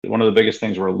One of the biggest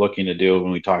things we're looking to do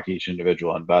when we talk to each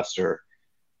individual investor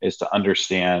is to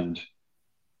understand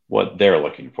what they're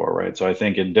looking for, right? So I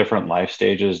think in different life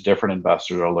stages, different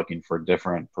investors are looking for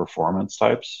different performance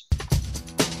types.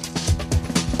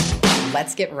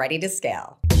 Let's get ready to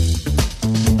scale.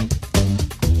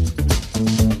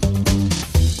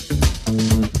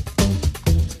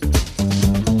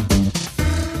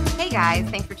 Hey guys,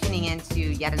 thanks for tuning in to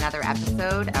yet another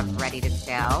episode of Ready to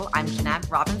Scale. I'm Jeanette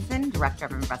Robinson, Director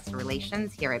of Investor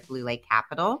Relations here at Blue Lake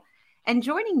Capital. And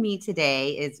joining me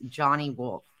today is Johnny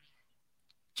Wolff.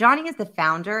 Johnny is the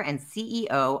founder and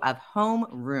CEO of Home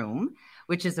Room,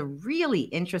 which is a really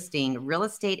interesting real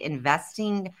estate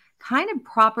investing kind of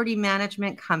property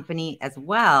management company as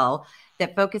well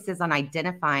that focuses on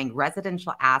identifying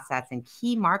residential assets in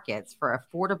key markets for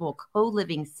affordable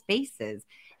co-living spaces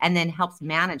and then helps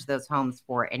manage those homes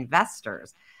for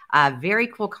investors. Very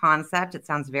cool concept. It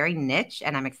sounds very niche,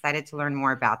 and I'm excited to learn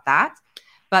more about that.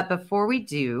 But before we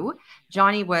do,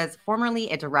 Johnny was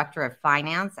formerly a director of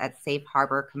finance at Safe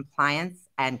Harbor Compliance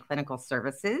and Clinical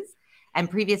Services. And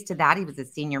previous to that, he was a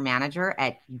senior manager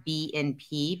at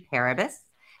BNP Paribas.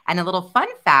 And a little fun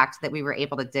fact that we were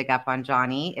able to dig up on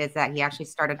Johnny is that he actually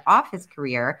started off his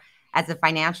career as a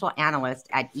financial analyst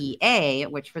at EA,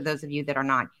 which for those of you that are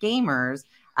not gamers,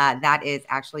 that is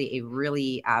actually a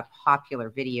really popular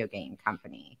video game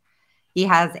company. He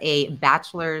has a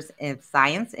bachelor's of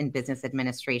science in business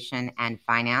administration and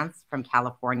finance from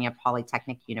California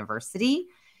Polytechnic University.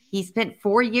 He spent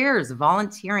 4 years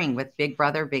volunteering with Big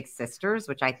Brother, Big Sisters,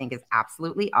 which I think is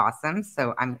absolutely awesome.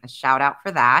 So I'm a shout out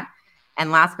for that.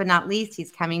 And last but not least,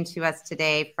 he's coming to us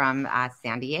today from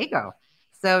San Diego.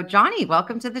 So Johnny,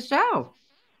 welcome to the show.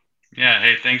 Yeah,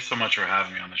 hey, thanks so much for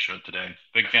having me on the show today.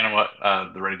 Big fan of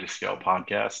what the Ready to Scale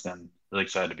podcast, and really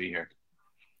excited to be here.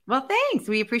 Well, thanks.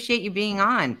 We appreciate you being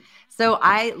on. So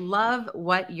I love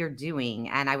what you're doing,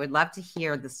 and I would love to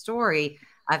hear the story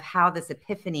of how this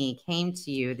epiphany came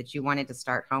to you that you wanted to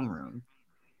start Homeroom.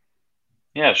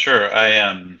 Yeah, sure.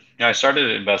 I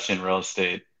started investing in real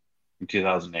estate in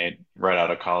 2008, right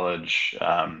out of college.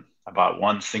 I bought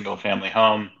one single family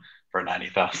home for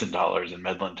 $90,000 in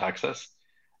Midland, Texas,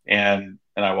 and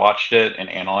I watched it and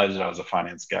analyzed it. I was a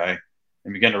finance guy,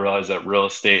 and began to realize that real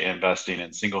estate investing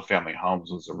in single family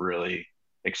homes was a really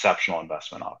exceptional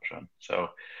investment option. So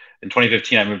in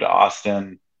 2015, I moved to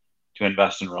Austin to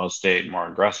invest in real estate more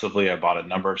aggressively. I bought a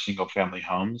number of single family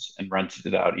homes and rented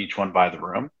it out, each one by the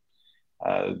room.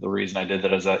 The reason I did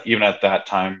that is that even at that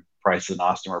time, prices in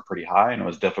Austin were pretty high, and it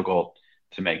was difficult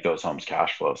to make those homes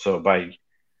cash flow. So by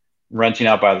renting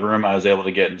out by the room, I was able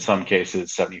to get, in some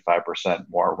cases, 75%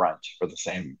 more rent for the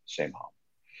same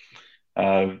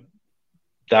home.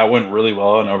 That went really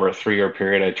well. And over a 3-year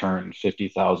period, I turned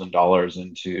 $50,000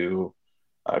 into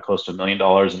close to $1 million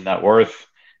in net worth.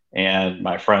 And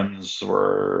my friends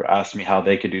were asking me how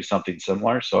they could do something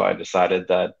similar. So I decided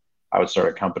that I would start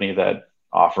a company that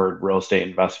offered real estate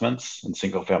investments in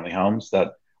single family homes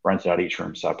that rented out each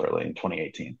room separately in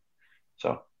 2018.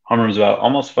 So Homeroom is about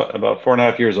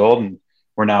 4.5 years old, and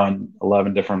we're now in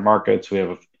 11 different markets. We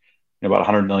have about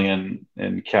 100 million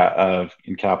in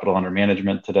capital under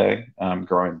management today,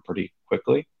 growing pretty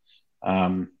quickly.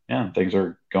 Things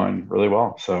are going really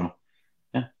well. So,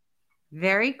 yeah.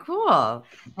 Very cool.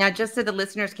 Now, just so the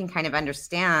listeners can kind of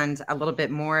understand a little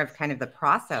bit more of kind of the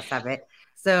process of it.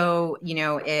 So,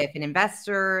 if an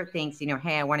investor thinks,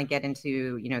 hey, I want to get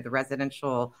into, the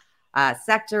residential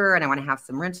sector and I want to have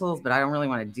some rentals, but I don't really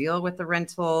want to deal with the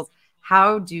rentals.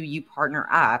 How do you partner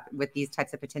up with these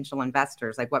types of potential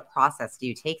investors? Like, what process do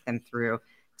you take them through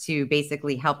to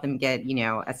basically help them get,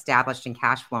 established and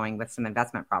cash flowing with some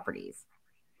investment properties?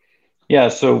 Yeah,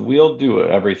 so we'll do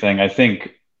everything. I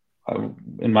think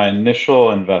in my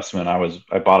initial investment,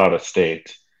 I bought out a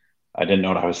state. I didn't know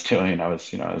what I was doing. I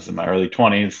was in my early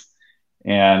 20s,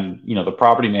 and the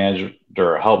property manager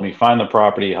helped me find the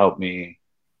property, helped me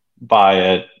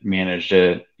buy it, managed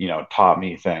it, taught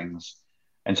me things.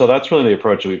 And so that's really the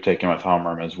approach that we've taken with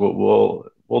Homeroom is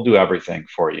we'll do everything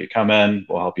for you. Come in,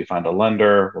 we'll help you find a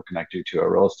lender, we'll connect you to a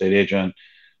real estate agent,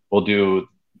 we'll do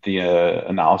the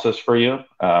analysis for you,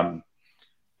 and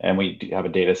we have a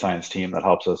data science team that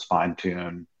helps us fine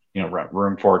tune,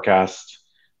 room forecasts,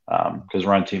 because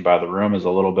renting by the room is a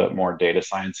little bit more data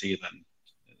sciencey than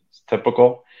is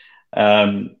typical.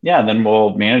 And then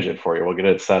we'll manage it for you. We'll get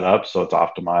it set up so it's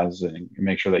optimized and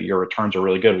make sure that your returns are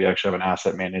really good. We actually have an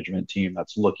asset management team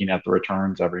that's looking at the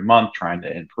returns every month, trying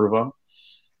to improve them.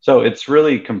 So it's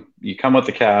really, you come with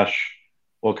the cash,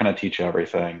 we'll kind of teach you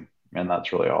everything. And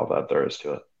that's really all that there is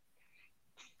to it.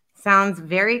 Sounds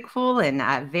very cool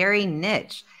and very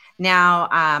niche. Now,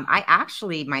 I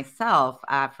actually myself,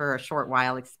 for a short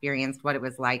while, experienced what it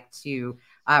was like to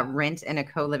rent in a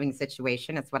co-living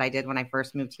situation. It's what I did when I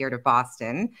first moved here to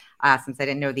Boston, since I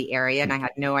didn't know the area and I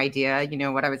had no idea,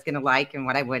 what I was going to like and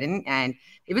what I wouldn't. And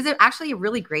it was actually a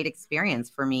really great experience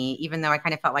for me, even though I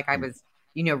kind of felt like I was,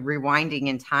 rewinding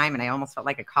in time, and I almost felt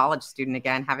like a college student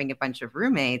again, having a bunch of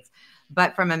roommates.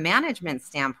 But from a management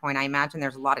standpoint, I imagine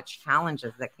there's a lot of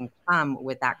challenges that can come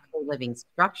with that co-living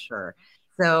structure.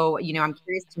 So, I'm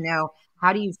curious to know,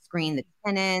 how do you screen the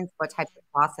tenants? What types of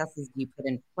processes do you put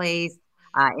in place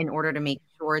in order to make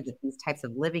sure that these types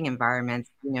of living environments,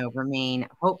 remain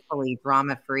hopefully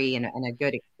drama free and a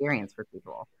good experience for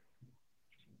people?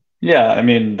 Yeah, I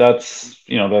mean that's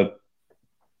that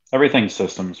everything's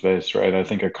systems based, right? I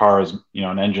think a car is,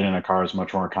 an engine in a car is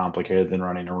much more complicated than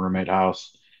running a roommate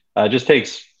house. It just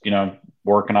takes,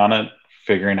 working on it,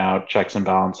 figuring out checks and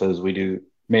balances. We do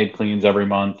maid cleans every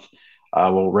month.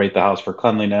 We'll rate the house for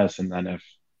cleanliness, and then if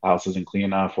the house isn't clean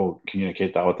enough, we'll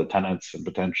communicate that with the tenants and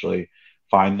potentially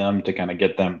find them to kind of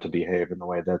get them to behave in the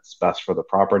way that's best for the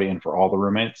property and for all the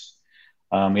roommates.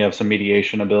 We have some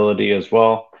mediation ability as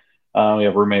well. We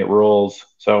have roommate rules,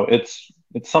 so it's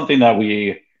something that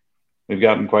we've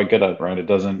gotten quite good at, right?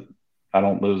 I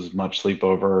don't lose much sleep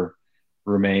over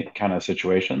roommate kind of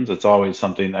situations. It's always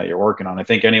something that you're working on. I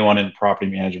think anyone in property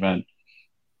management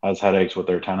has headaches with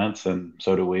their tenants, and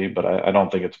so do we, but I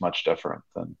don't think it's much different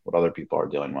than what other people are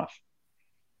dealing with.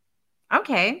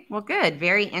 Okay, well, good.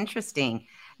 Very interesting.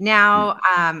 Now,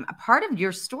 a part of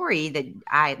your story that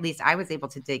at least I was able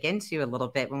to dig into a little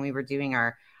bit when we were doing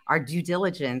our due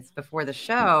diligence before the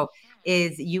show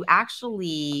is you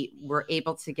actually were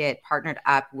able to get partnered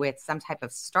up with some type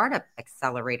of startup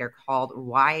accelerator called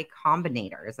Y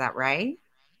Combinator. Is that right?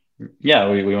 Yeah,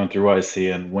 we went through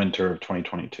YC in winter of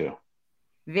 2022.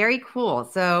 Very cool.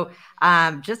 So,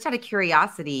 just out of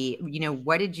curiosity,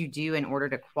 what did you do in order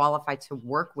to qualify to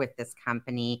work with this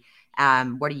company?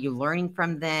 What are you learning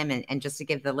from them? And just to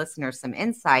give the listeners some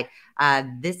insight,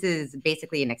 this is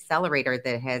basically an accelerator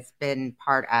that has been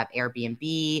part of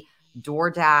Airbnb,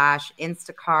 DoorDash,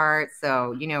 Instacart.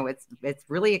 So, it's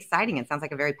really exciting. It sounds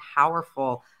like a very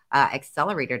powerful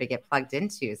accelerator to get plugged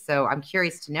into. So, I'm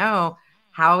curious to know,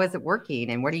 how is it working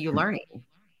and what are you learning?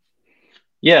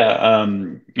 Yeah,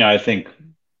 I think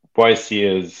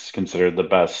YC is considered the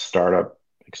best startup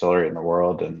accelerator in the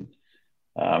world, and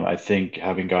I think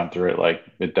having gone through it, like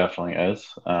it definitely is.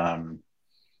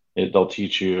 They'll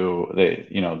teach you.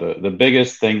 The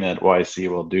biggest thing that YC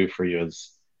will do for you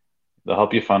is they'll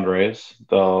help you fundraise.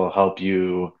 They'll help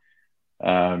you,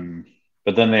 um,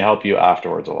 but then they help you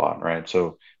afterwards a lot, right?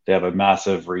 So they have a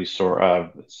massive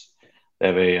resource. They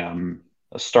have a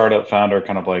startup founder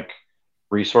kind of like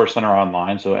resource center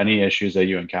online. So any issues that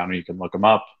you encounter, you can look them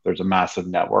up. There's a massive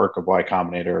network of Y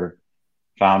Combinator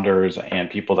founders and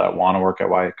people that want to work at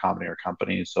Y Combinator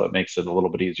companies. So it makes it a little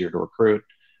bit easier to recruit.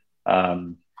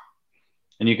 Um,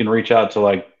 and you can reach out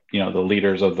to the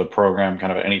leaders of the program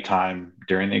kind of at any time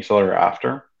during the accelerator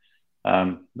after.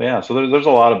 But yeah, so there's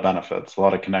a lot of benefits, a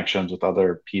lot of connections with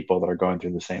other people that are going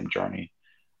through the same journey.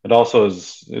 It also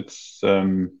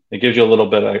it gives you a little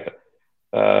bit of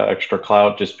extra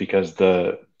clout just because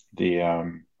the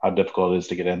how difficult it is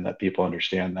to get in, that people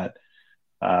understand that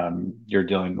you're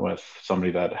dealing with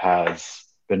somebody that has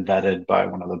been vetted by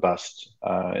one of the best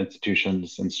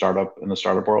institutions in the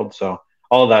startup world. So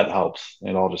all of that helps.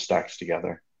 It all just stacks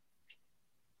together.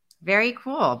 Very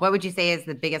cool. What would you say is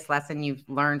the biggest lesson you've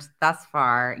learned thus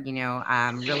far,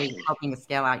 really helping to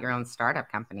scale out your own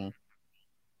startup company?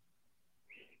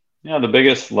 Yeah, the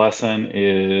biggest lesson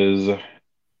is I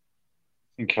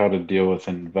think how to deal with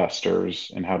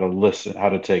investors and how to listen, how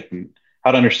to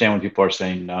understand when people are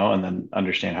saying no, and then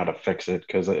understand how to fix it.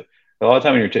 Because a lot of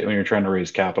time when you're trying to raise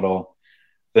capital,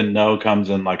 the no comes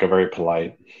in like a very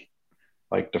polite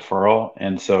like deferral,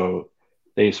 and so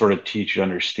they sort of teach you to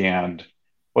understand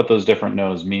what those different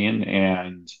no's mean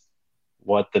and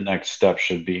what the next step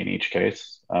should be in each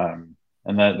case. And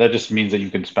that just means that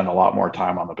you can spend a lot more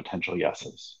time on the potential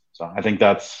yeses. So I think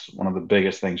that's one of the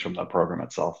biggest things from the program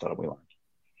itself that we learned.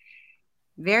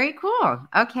 Very cool.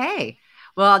 Okay.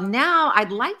 Well, now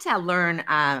I'd like to learn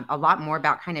a lot more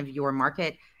about kind of your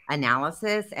market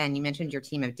analysis. And you mentioned your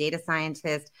team of data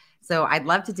scientists. So I'd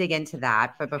love to dig into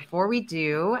that. But before we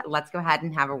do, let's go ahead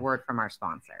and have a word from our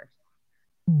sponsor.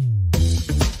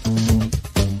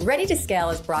 Ready to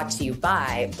Scale is brought to you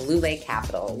by Blue Lake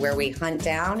Capital, where we hunt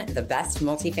down the best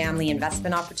multifamily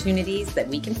investment opportunities that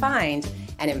we can find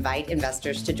and invite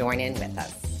investors to join in with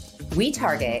us. We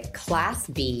target Class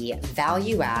B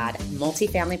value add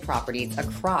multifamily properties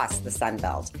across the Sun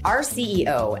Belt. Our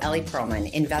CEO, Ellie Perlman,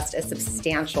 invests a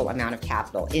substantial amount of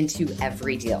capital into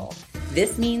every deal.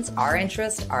 This means our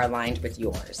interests are aligned with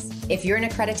yours. If you're an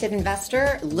accredited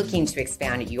investor looking to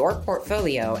expand your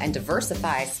portfolio and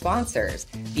diversify sponsors,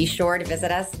 be sure to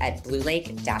visit us at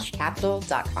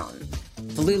bluelake-capital.com.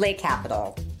 Blue Lake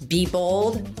Capital. Be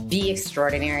bold, be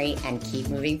extraordinary, and keep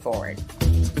moving forward.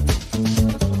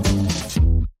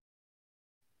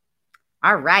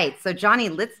 All right. So, Johnny,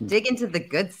 let's dig into the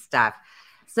good stuff.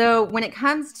 So when it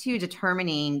comes to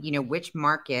determining, which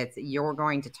markets you're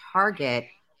going to target,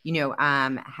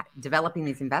 developing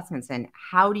these investments in,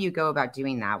 how do you go about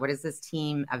doing that? What is this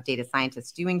team of data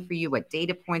scientists doing for you? What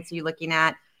data points are you looking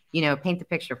at? Paint the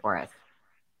picture for us.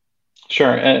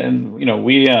 Sure, and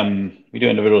we do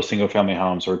individual single family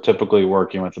homes. So we're typically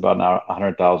working with about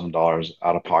 $100,000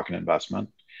 out of pocket investment.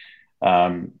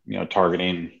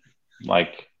 Targeting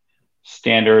like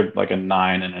standard like a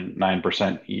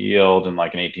 9% yield and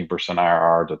like an 18%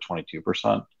 IRR to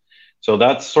 22%. So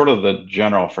that's sort of the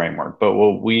general framework. But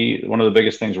one of the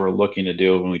biggest things we're looking to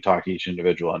do when we talk to each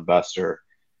individual investor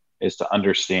is to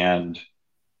understand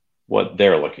what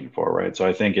they're looking for, right? So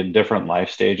I think in different life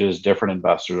stages, different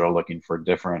investors are looking for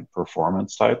different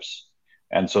performance types.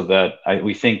 And so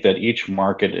we think that each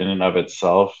market in and of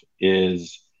itself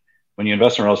is, when you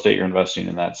invest in real estate, you're investing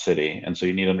in that city. And so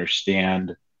you need to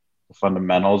understand the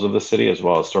fundamentals of the city as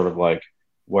well as sort of like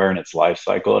where in its life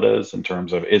cycle it is in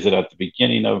terms of, is it at the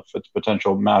beginning of its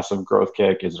potential massive growth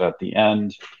kick? Is it at the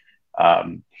end?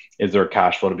 Is there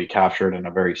cash flow to be captured in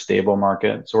a very stable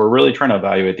market? So we're really trying to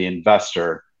evaluate the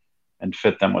investor and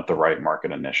fit them with the right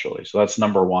market initially. So that's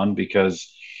number one,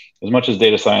 because as much as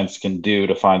data science can do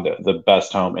to find the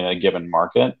best home in a given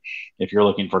market, if you're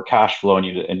looking for cash flow and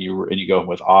you go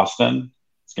with Austin,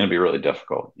 it's going to be really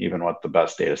difficult, even with the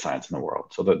best data science in the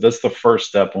world. So that's the first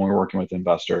step when we're working with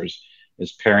investors,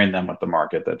 is pairing them with the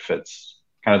market that fits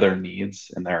kind of their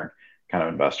needs and their kind of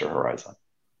investor horizon.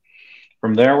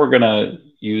 From there, we're going to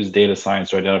use data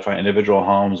science to identify individual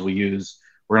homes. We're going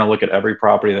to look at every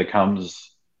property that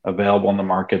comes available in the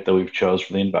market that we've chose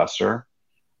for the investor.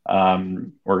 We're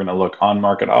going to look on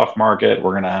market, off market.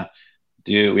 Our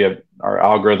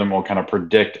algorithm will kind of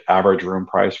predict average room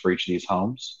price for each of these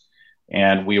homes.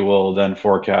 And we will then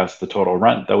forecast the total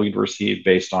rent that we'd receive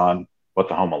based on what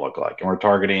the home will look like. And we're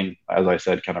targeting, as I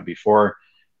said, kind of before,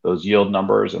 those yield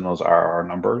numbers and those IRR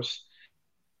numbers.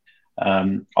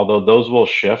 Although those will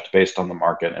shift based on the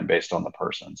market and based on the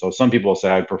person. So some people will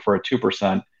say, I'd prefer a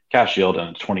 2% cash yield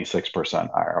and a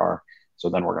 26% IRR. So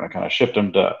then we're going to kind of shift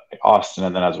them to Austin.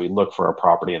 And then as we look for a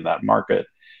property in that market,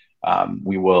 I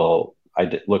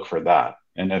look for that.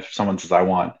 And if someone says, I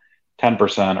want 10%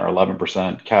 or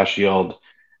 11% cash yield,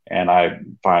 and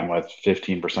I'm fine with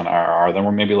 15% IRR, then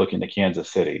we're maybe looking to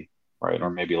Kansas City, right? Or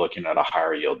maybe looking at a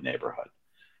higher yield neighborhood.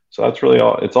 So that's really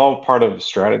it's all part of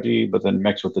strategy, but then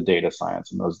mixed with the data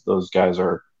science. And those guys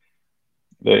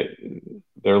they're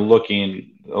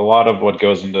looking, a lot of what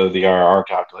goes into the IRR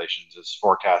calculations is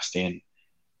forecasting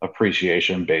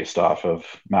appreciation based off of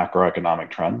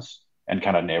macroeconomic trends and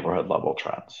kind of neighborhood level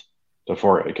trends.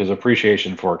 Because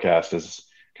appreciation forecast is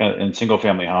kind of in single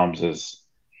family homes is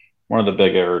one of the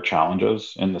bigger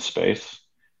challenges in the space.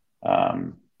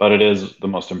 But it is the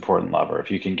most important lever. If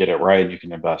you can get it right, you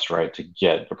can invest right to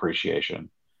get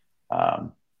appreciation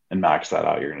and max that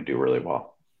out, you're going to do really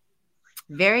well.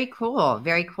 Very cool.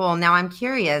 Very cool. Now I'm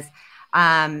curious,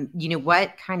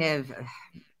 what kind of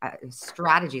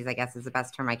strategies, I guess is the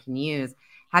best term I can use,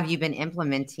 have you been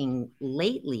implementing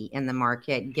lately in the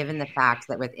market, given the fact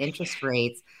that with interest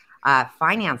rates,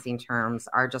 financing terms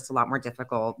are just a lot more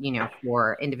difficult,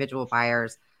 for individual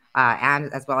buyers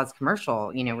and as well as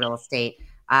commercial, real estate,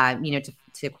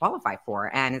 to qualify for.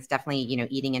 And it's definitely,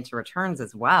 eating into returns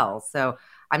as well. So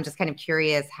I'm just kind of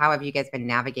curious, how have you guys been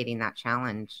navigating that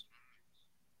challenge?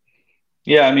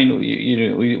 Yeah, I mean,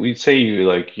 we say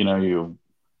you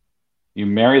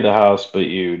marry the house, but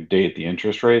you date the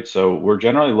interest rate. So we're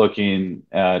generally looking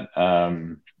at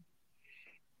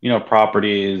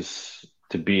properties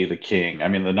to be the king. I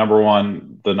mean, the number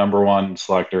one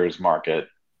selector is market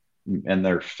and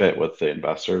their fit with the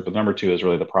investor. But number two is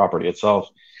really the property itself.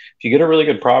 If you get a really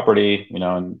good property,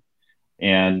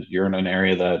 and you're in an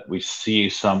area that we see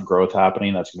some growth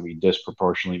happening, that's going to be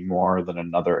disproportionately more than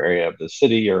another area of the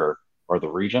city or the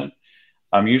region,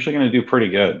 I'm usually going to do pretty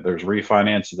good. There's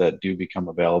refinances that do become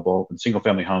available. In single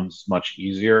family homes, much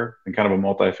easier in kind of a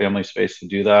multifamily space to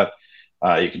do that.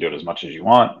 You can do it as much as you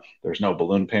want. There's no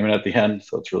balloon payment at the end,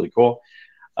 so it's really cool.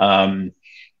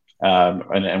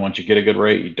 And once you get a good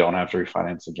rate, you don't have to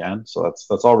refinance again. So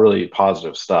that's all really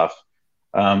positive stuff.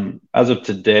 As of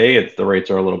today, the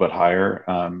rates are a little bit higher.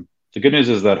 The good news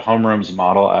is that homerooms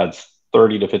model adds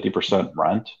 30 to 50%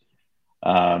 rent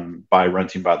by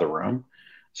renting by the room.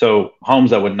 So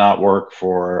homes that would not work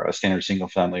for a standard single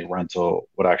family rental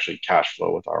would actually cash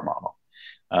flow with our model.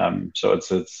 So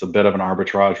it's a bit of an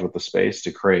arbitrage with the space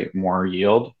to create more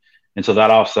yield, and so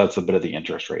that offsets a bit of the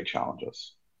interest rate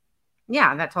challenges.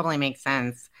 Yeah, that totally makes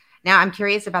sense. Now, I'm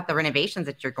curious about the renovations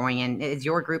that you're going in. Is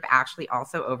your group actually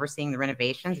also overseeing the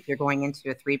renovations? If you're going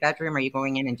into a 3 bedroom, are you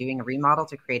going in and doing a remodel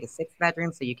to create a 6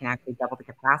 bedroom so you can actually double the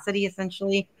capacity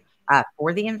essentially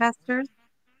for the investors?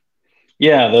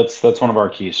 Yeah, that's one of our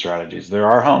key strategies.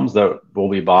 There are homes that will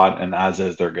be bought, and as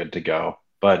is, they're good to go.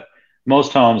 But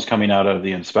most homes coming out of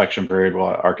the inspection period,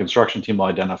 well, our construction team will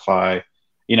identify,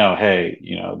 hey,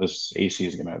 this AC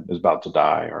is about to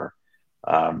die, or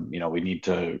we need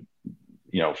to,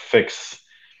 fix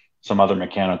some other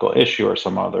mechanical issue or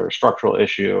some other structural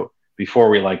issue before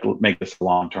we like make this a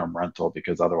long-term rental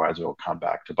because otherwise it will come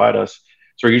back to bite us.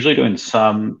 So we're usually doing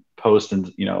some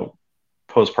post-purchase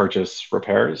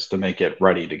repairs to make it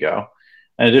ready to go.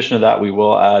 In addition to that, we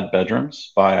will add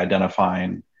bedrooms by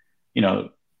identifying, you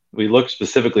know, we look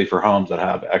specifically for homes that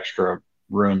have extra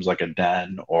rooms like a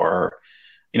den or,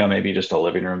 maybe just a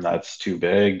living room that's too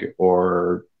big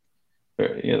or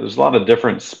there's a lot of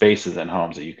different spaces in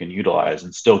homes that you can utilize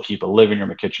and still keep a living room,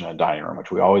 a kitchen, and a dining room,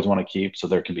 which we always want to keep so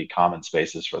there can be common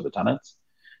spaces for the tenants.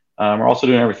 We're also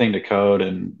doing everything to code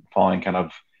and following kind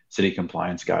of city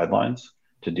compliance guidelines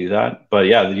to do that. But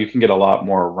yeah, you can get a lot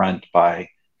more rent by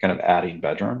kind of adding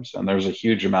bedrooms, and there's a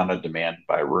huge amount of demand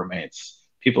by roommates.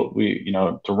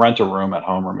 To rent a room at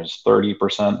homeroom is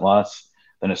 30% less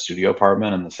than a studio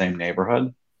apartment in the same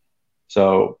neighborhood.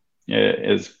 So it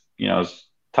is, as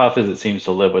tough as it seems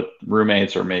to live with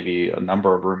roommates or maybe a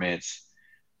number of roommates,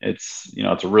 it's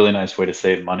a really nice way to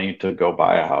save money to go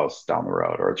buy a house down the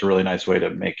road, or it's a really nice way to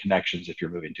make connections if you're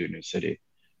moving to a new city.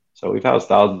 So we've housed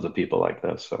thousands of people like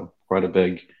this. So quite a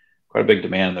big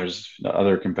demand. There's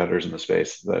other competitors in the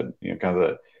space that, kind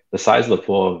of the size of the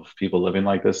pool of people living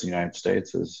like this in the United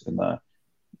States is in the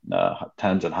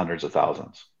tens and hundreds of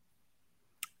thousands.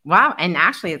 Wow. And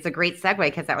actually, it's a great segue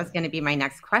because that was going to be my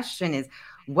next question is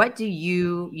what do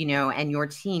you, and your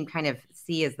team kind of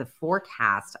see as the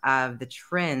forecast of the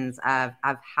trends of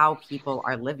how people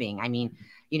are living? I mean,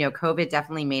 COVID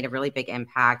definitely made a really big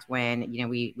impact when,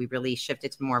 we really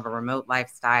shifted to more of a remote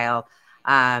lifestyle.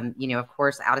 Of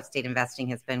course, out of state investing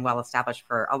has been well established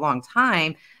for a long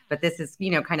time, but this is,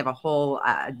 kind of a whole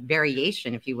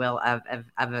variation, if you will, of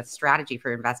a strategy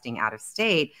for investing out of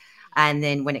state. And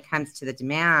then when it comes to the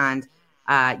demand,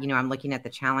 I'm looking at the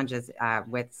challenges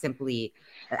with simply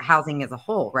housing as a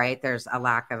whole, right? There's a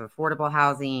lack of affordable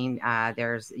housing.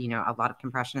 There's, a lot of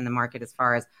compression in the market as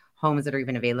far as homes that are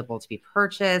even available to be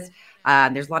purchased.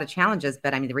 There's a lot of challenges,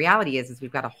 but I mean, the reality is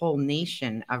we've got a whole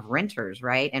nation of renters,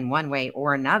 right? In one way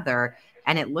or another.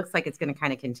 And it looks like it's going to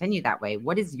kind of continue that way.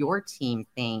 What does your team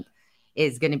think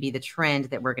is going to be the trend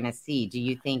that we're going to see? Do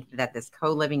you think that this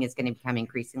co-living is going to become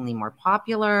increasingly more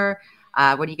popular?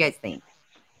 What do you guys think?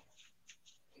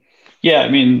 Yeah, I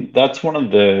mean, that's one of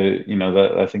the,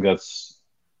 that I think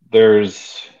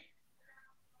there's,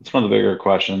 it's one of the bigger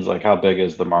questions, like how big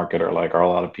is the market or like, are a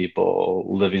lot of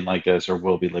people living like this or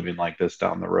will be living like this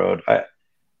down the road?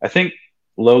 I think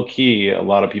low key, a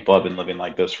lot of people have been living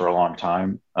like this for a long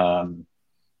time.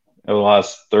 Over the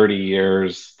last 30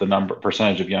 years, the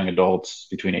percentage of young adults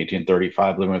between 18 and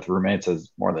 35 living with roommates has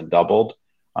more than doubled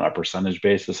on a percentage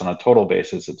basis. On a total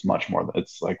basis, it's much more,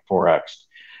 it's like 4x.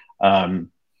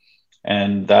 Um,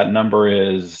 and that number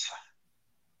is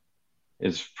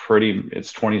pretty,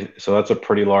 it's 20, so that's a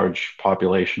pretty large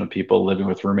population of people living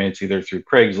with roommates either through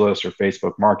Craigslist or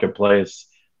Facebook Marketplace,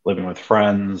 living with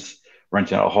friends,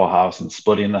 renting out a whole house and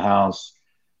splitting the house.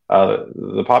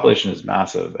 The population is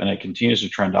massive and it continues to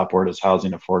trend upward as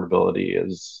housing affordability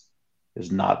is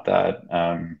not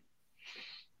that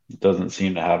doesn't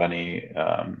seem to have any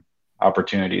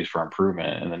opportunities for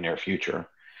improvement in the near future.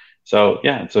 So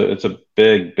yeah, it's a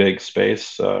big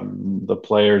space. The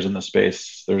players in the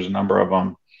space, there's a number of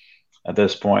them at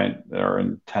this point. They're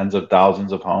in tens of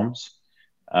thousands of homes,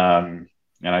 and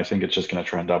I think it's just going to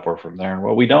trend upward from there.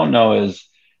 What we don't know is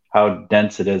how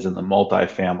dense it is in the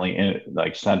multifamily,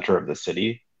 like center of the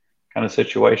city kind of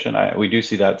situation. We do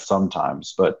see that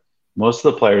sometimes, but most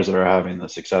of the players that are having the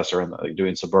success are like,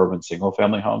 doing suburban single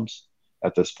family homes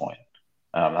at this point.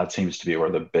 That seems to be where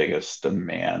the biggest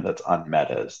demand that's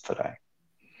unmet is today.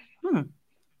 Hmm.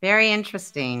 Very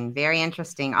interesting. Very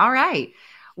interesting. All right.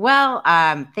 Well,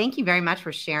 thank you very much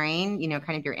for sharing,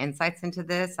 kind of your insights into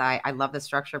this. I love the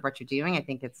structure of what you're doing. I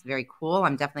think it's very cool.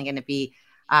 I'm definitely going to be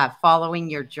following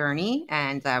your journey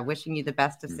and wishing you the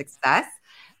best of Mm. success.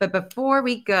 But before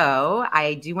we go,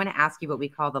 I do want to ask you what we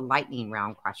call the lightning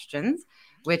round questions,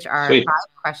 which are Sweet. 5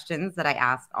 questions that I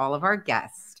ask all of our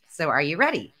guests. So are you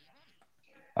ready?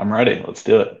 I'm ready. Let's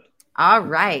do it. All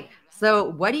right. So,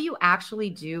 what do you actually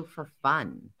do for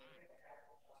fun?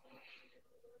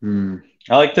 Hmm.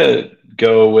 I like to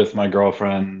go with my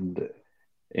girlfriend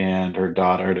and her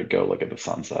daughter to go look at the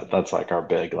sunset. That's like our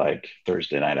big like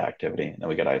Thursday night activity. And then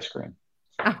we get ice cream.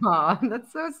 Oh,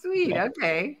 that's so sweet. Yeah.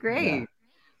 Okay, Yeah. great.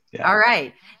 Yeah. All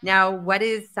right. Now, what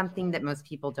is something that most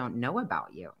people don't know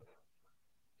about you?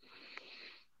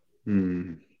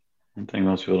 Hmm. One thing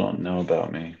most people don't know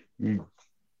about me. Hmm.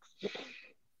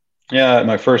 Yeah,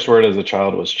 my first word as a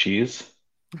child was cheese.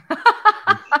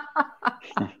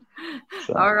 All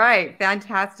So right.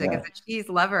 Fantastic. As yeah. a cheese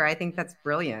lover, I think that's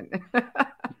brilliant.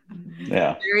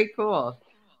 Yeah. Very cool.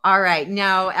 All right.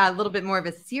 Now, a little bit more of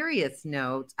a serious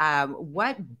note.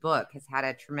 What book has had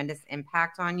a tremendous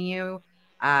impact on you,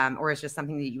 or is just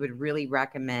something that you would really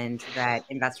recommend that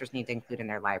investors need to include in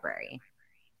their library?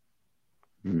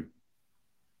 Hmm.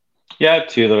 Yeah,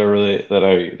 two that I really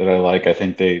that I like. I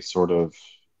think they sort of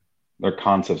their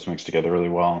concepts mix together really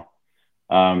well.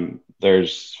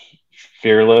 There's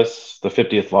Fearless, The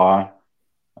 50th Law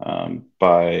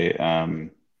by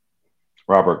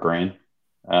Robert Greene.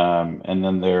 And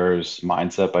then there's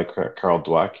Mindset by Carol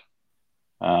Dweck.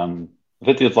 The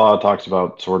 50th Law talks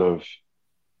about sort of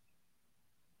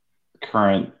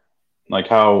current, like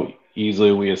how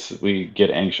easily we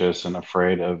get anxious and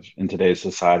afraid of in today's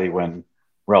society when,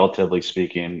 relatively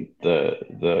speaking,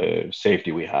 the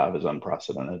safety we have is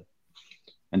unprecedented.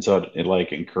 And so it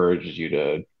like encourages you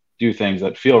to do things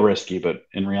that feel risky, but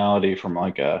in reality, from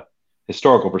like a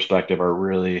historical perspective, are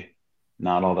really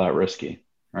not all that risky,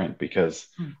 right? Because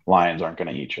lions aren't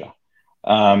going to eat you.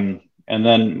 And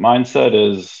then mindset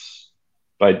is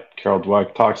by Carol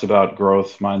Dweck talks about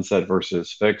growth mindset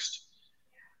versus fixed.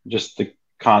 Just the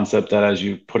concept that as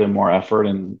you put in more effort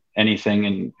in anything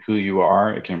and who you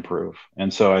are, it can improve.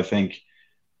 And so I think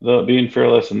the being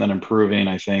fearless and then improving,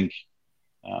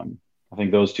 um, I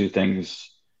think those two things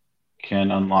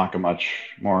can unlock a much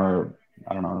more,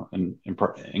 I don't know,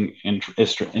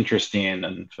 interesting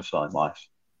and fulfilling life.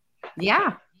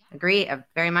 Yeah, agree.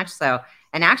 Very much so.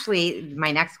 And actually,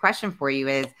 my next question for you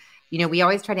is, we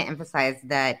always try to emphasize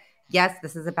that yes,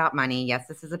 this is about money. Yes,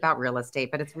 this is about real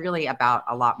estate, but it's really about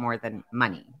a lot more than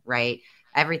money, right?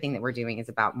 Everything that we're doing is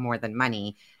about more than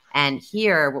money. And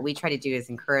here, what we try to do is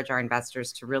encourage our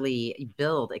investors to really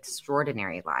build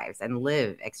extraordinary lives and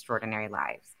live extraordinary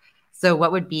lives. So,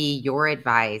 what would be your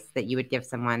advice that you would give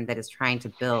someone that is trying to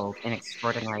build an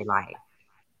extraordinary life?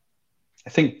 I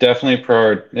think definitely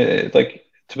like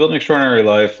to build an extraordinary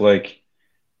life, like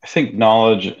I think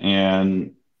knowledge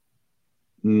and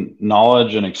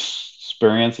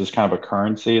experience is kind of a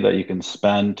currency that you can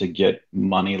spend to get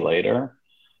money later.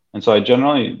 And so I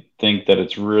generally think that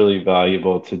it's really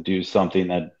valuable to do something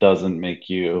that doesn't make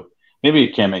you, maybe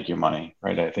it can make you money,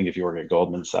 right? I think if you work at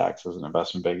Goldman Sachs as an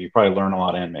investment bank, you probably learn a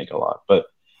lot and make a lot. But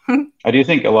I do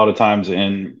think a lot of times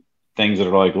in things that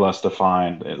are like less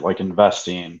defined, like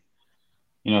investing,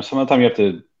 some of the time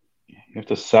you have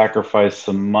to sacrifice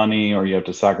some money or you have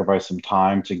to sacrifice some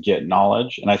time to get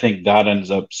knowledge. And I think that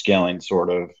ends up scaling sort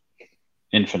of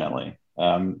infinitely.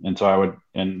 And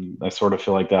I sort of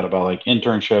feel like that about like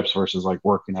internships versus like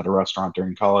working at a restaurant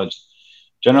during college.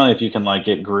 Generally, if you can like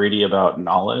get greedy about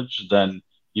knowledge, then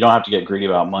you don't have to get greedy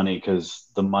about money because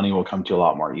the money will come to you a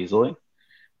lot more easily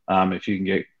if you can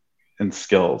get in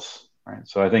skills, right?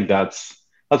 So I think that's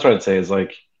what I'd say is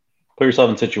like put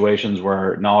yourself in situations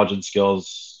where knowledge and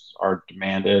skills are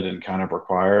demanded and kind of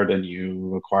required, and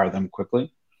you acquire them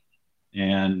quickly.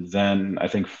 And then I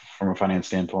think from a finance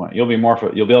standpoint, you'll be able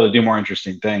to do more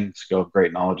interesting things, go with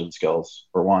great knowledge and skills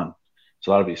for one.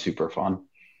 So that'll be super fun.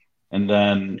 And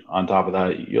then on top of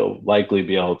that, you'll likely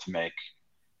be able to make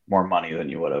more money than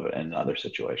you would have in another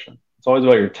situation. It's always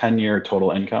about your 10-year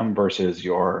total income versus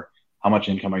your how much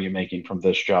income are you making from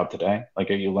this job today? Like,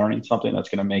 are you learning something that's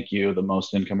going to make you the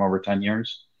most income over 10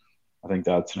 years? I think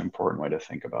that's an important way to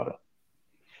think about it.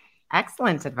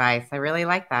 Excellent advice. I really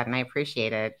like that and I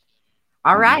appreciate it.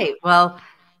 All Mhm. right. Well,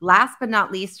 last but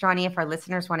not least, Johnny, if our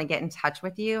listeners want to get in touch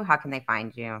with you, how can they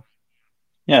find you?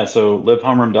 Yeah, so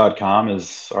livehomeroom.com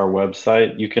is our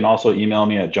website. You can also email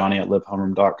me at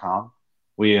johnny@livehomeroom.com.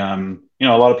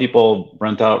 A lot of people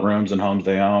rent out rooms and homes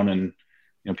they own, and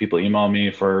people email me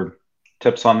for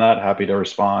tips on that. Happy to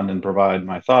respond and provide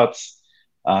my thoughts.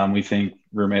 We think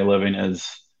roommate living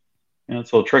is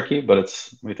it's a little tricky,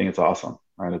 but we think it's awesome,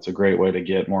 right? It's a great way to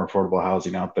get more affordable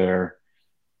housing out there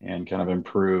and kind of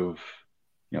improve,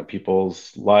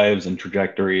 people's lives and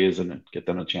trajectories and get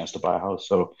them a chance to buy a house.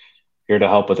 So here to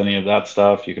help with any of that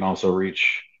stuff. You can also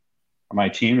reach my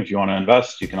team if you want to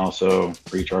invest. You can also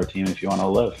reach our team if you want to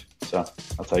live. So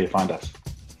that's how you find us.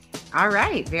 All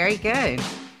right. Very good.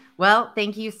 Well,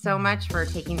 thank you so much for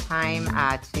taking time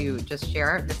to just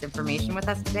share this information with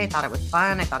us today. I thought it was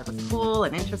fun. I thought it was cool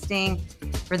and interesting.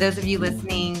 For those of you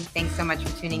listening, thanks so much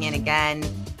for tuning in again.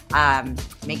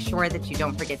 Make sure that you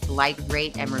don't forget to like,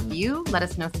 rate, and review. Let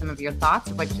us know some of your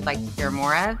thoughts of what you'd like to hear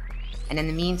more of. And in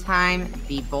the meantime,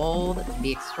 be bold,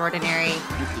 be extraordinary,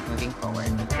 and keep moving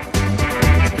forward.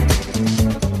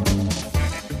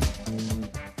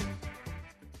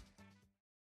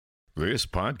 This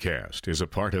podcast is a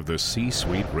part of the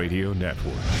C-Suite Radio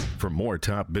Network. For more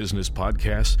top business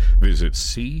podcasts, visit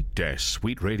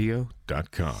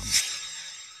c-suiteradio.com.